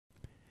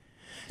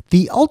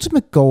The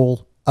ultimate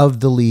goal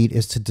of the lead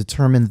is to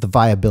determine the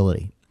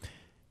viability,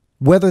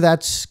 whether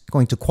that's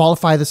going to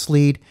qualify this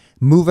lead,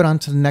 move it on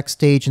to the next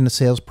stage in the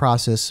sales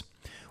process,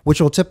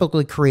 which will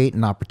typically create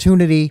an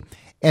opportunity,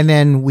 and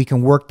then we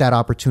can work that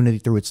opportunity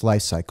through its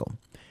life cycle.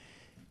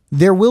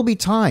 There will be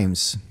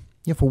times,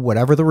 for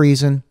whatever the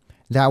reason,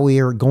 that we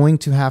are going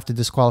to have to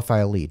disqualify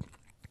a lead.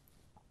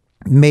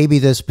 Maybe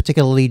this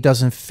particular lead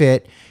doesn't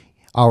fit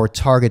our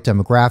target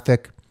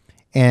demographic,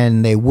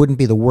 and they wouldn't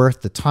be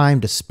worth the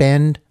time to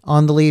spend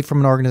on the lead from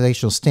an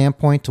organizational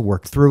standpoint to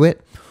work through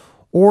it.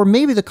 Or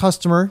maybe the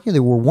customer, they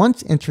were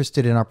once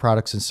interested in our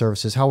products and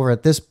services. However,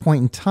 at this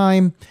point in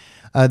time,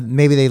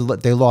 maybe they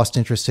lost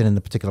interest in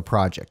the particular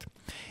project,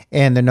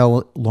 and they're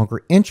no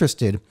longer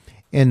interested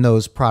in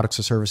those products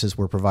or services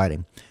we're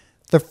providing.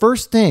 The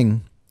first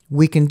thing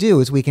we can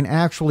do is we can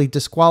actually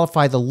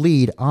disqualify the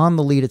lead on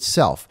the lead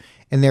itself.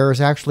 And there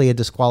is actually a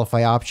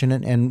disqualify option.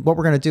 And what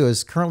we're going to do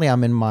is, currently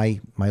I'm in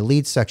my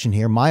leads section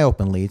here, my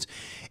open leads,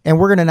 and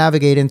we're going to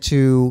navigate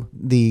into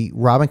the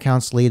Robin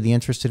Counts lead, the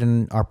interested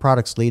in our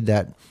products lead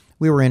that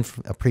we were in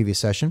for a previous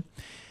session.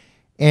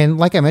 And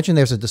like I mentioned,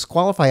 there's a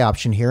disqualify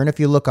option here. And if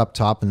you look up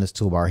top in this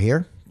toolbar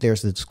here,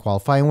 there's the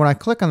disqualify. And when I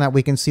click on that,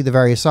 we can see the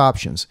various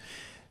options.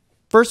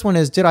 First one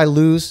is, did I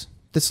lose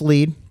this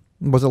lead?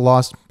 Was it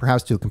lost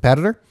perhaps to a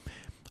competitor?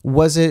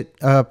 Was it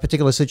a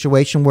particular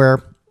situation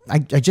where I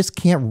just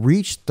can't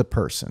reach the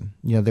person?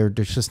 They're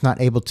just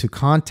not able to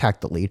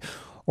contact the lead.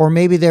 Or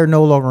maybe they're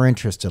no longer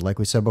interested. Like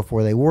we said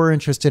before, they were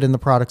interested in the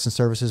products and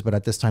services, but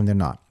at this time they're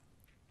not.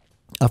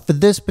 For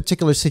this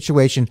particular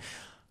situation,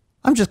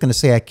 I'm just going to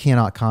say I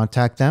cannot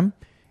contact them,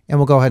 and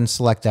we'll go ahead and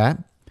select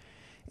that.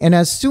 And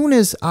as soon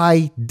as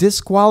I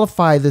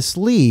disqualify this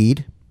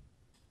lead,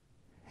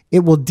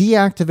 it will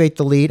deactivate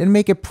the lead and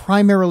make it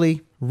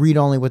primarily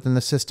read-only within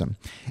the system.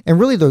 And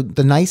really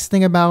the nice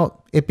thing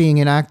about it being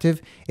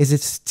inactive is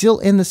it's still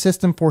in the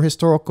system for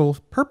historical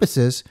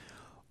purposes,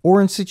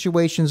 or in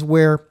situations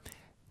where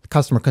the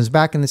customer comes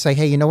back and they say,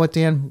 hey, you know what,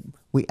 Dan,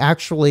 we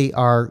actually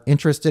are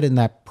interested in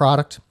that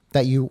product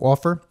that you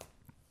offer.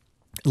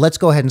 Let's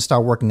go ahead and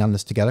start working on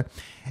this together.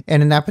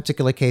 And in that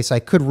particular case, I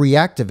could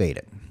reactivate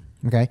it.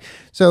 Okay.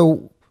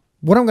 So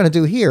what I'm going to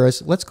do here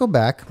is, let's go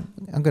back.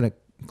 I'm going to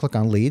click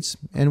on leads,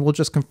 and we'll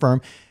just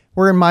confirm.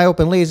 We're in my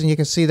open leads, and you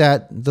can see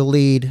that the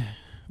lead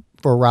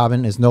for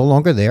Robin is no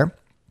longer there.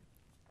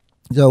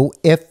 So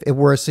if it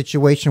were a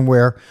situation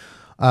where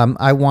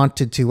I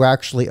wanted to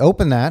actually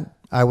open that,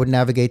 I would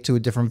navigate to a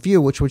different view,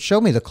 which would show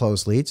me the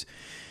closed leads.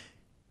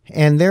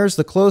 And there's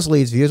the closed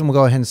leads views, and we'll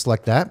go ahead and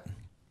select that.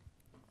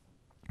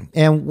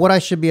 And what I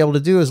should be able to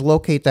do is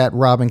locate that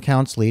Robin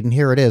Counts lead, and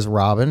here it is,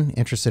 Robin,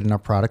 interested in our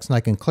products, and I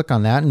can click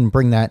on that and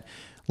bring that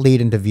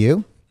lead into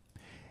view.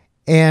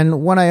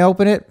 And when I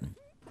open it,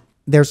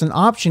 there's an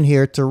option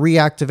here to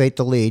reactivate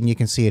the lead, and you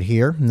can see it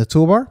here in the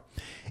toolbar.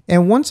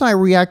 And once I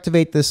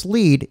reactivate this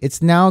lead,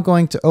 it's now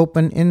going to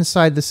open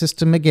inside the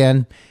system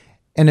again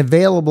and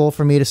available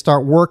for me to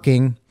start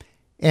working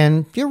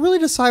and really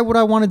decide what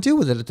I want to do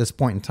with it at this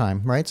point in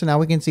time, right? So now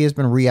we can see it's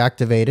been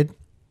reactivated.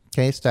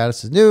 Okay,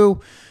 status is new,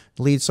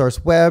 lead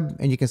source web,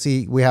 and you can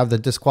see we have the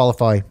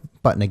disqualify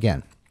button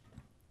again.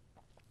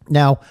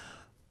 Now,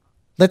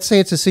 let's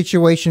say it's a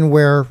situation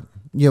where,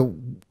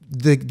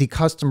 the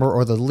customer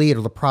or the lead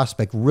or the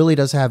prospect really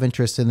does have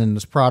interest in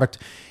this product.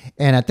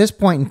 And at this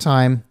point in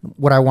time,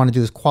 what I want to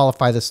do is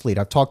qualify this lead.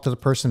 I've talked to the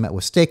person, met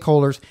with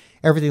stakeholders,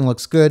 everything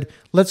looks good.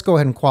 Let's go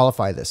ahead and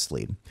qualify this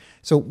lead.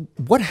 So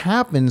what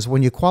happens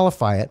when you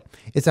qualify it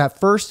is that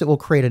first it will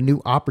create a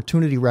new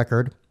opportunity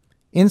record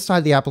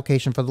inside the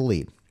application for the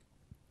lead.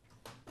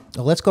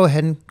 So let's go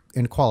ahead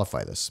and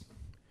qualify this.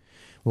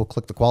 We'll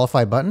click the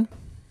qualify button.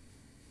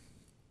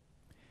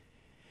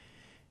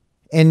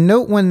 And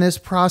note when this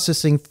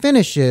processing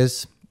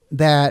finishes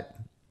that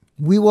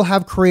we will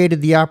have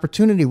created the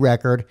opportunity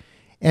record,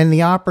 and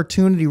the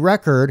opportunity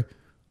record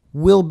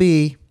will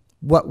be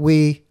what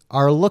we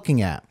are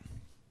looking at.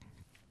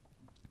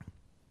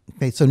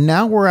 Okay, so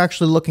now we're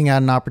actually looking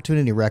at an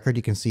opportunity record.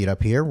 You can see it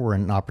up here. We're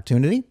in an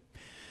opportunity.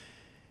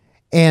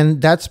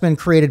 And that's been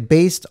created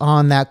based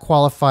on that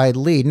qualified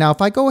lead. Now,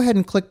 if I go ahead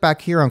and click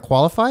back here on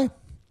qualify,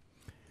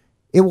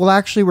 it will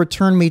actually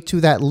return me to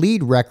that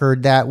lead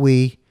record that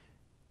we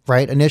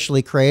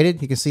initially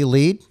created. You can see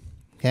lead,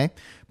 okay?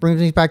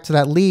 Brings me back to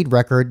that lead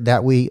record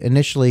that we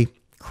initially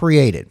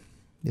created.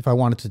 If I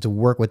wanted to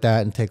work with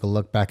that and take a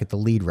look back at the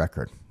lead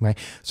record, right?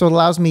 So it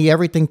allows me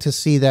everything to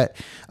see that,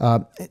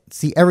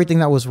 see everything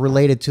that was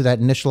related to that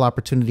initial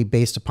opportunity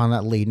based upon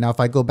that lead. Now, if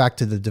I go back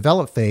to the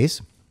develop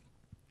phase,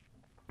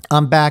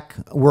 I'm back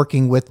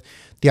working with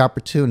the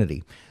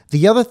opportunity.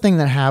 The other thing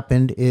that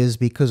happened is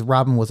because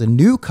Robin was a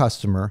new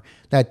customer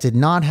that did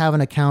not have an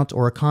account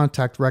or a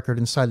contact record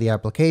inside the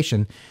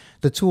application,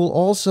 the tool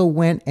also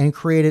went and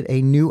created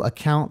a new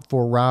account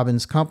for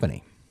Robin's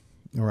company.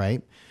 All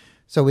right.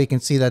 So we can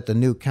see that the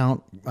new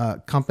account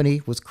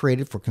company was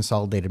created for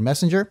Consolidated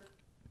Messenger.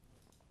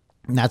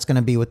 And that's going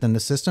to be within the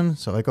system.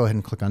 So I go ahead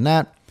and click on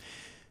that.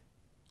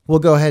 we'll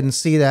go ahead and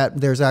see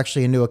that there's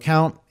actually a new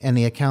account, and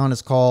the account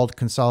is called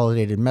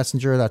Consolidated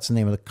Messenger. That's the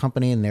name of the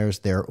company, and there's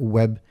their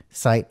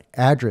website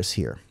address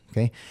here.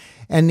 Okay.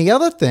 And the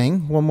other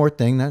thing, one more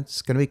thing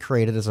that's going to be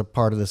created as a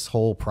part of this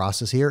whole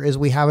process here is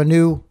we have a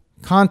new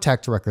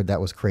contact record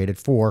that was created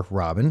for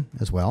Robin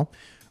as well,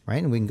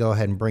 right? And we can go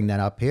ahead and bring that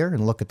up here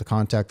and look at the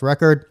contact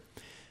record.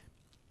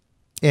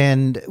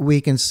 And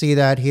we can see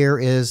that here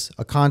is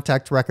a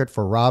contact record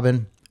for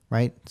Robin,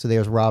 right? So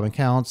there's Robin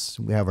Counts.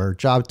 We have her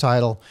job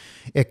title.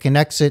 It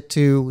connects it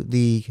to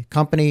the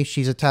company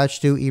she's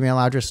attached to, email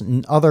address,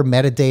 and other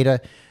metadata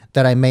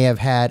that I may have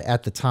had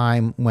at the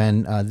time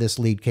when this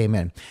lead came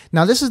in.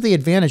 Now, this is the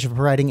advantage of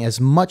providing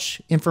as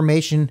much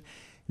information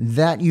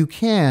that you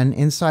can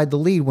inside the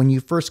lead when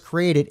you first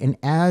create it, and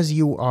as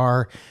you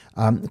are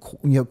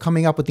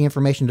coming up with the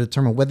information to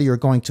determine whether you're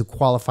going to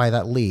qualify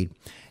that lead.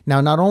 Now,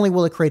 not only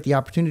will it create the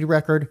opportunity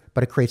record,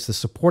 but it creates the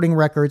supporting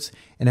records,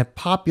 and it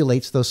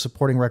populates those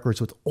supporting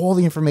records with all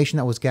the information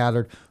that was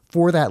gathered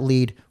for that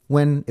lead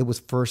when it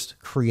was first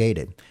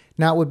created.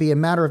 Now, it would be a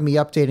matter of me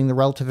updating the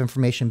relative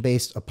information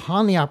based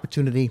upon the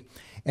opportunity,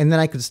 and then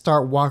I could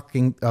start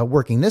working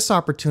this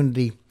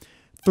opportunity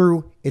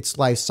through its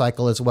life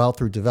cycle as well,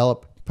 through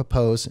develop,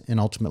 propose, and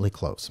ultimately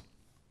close.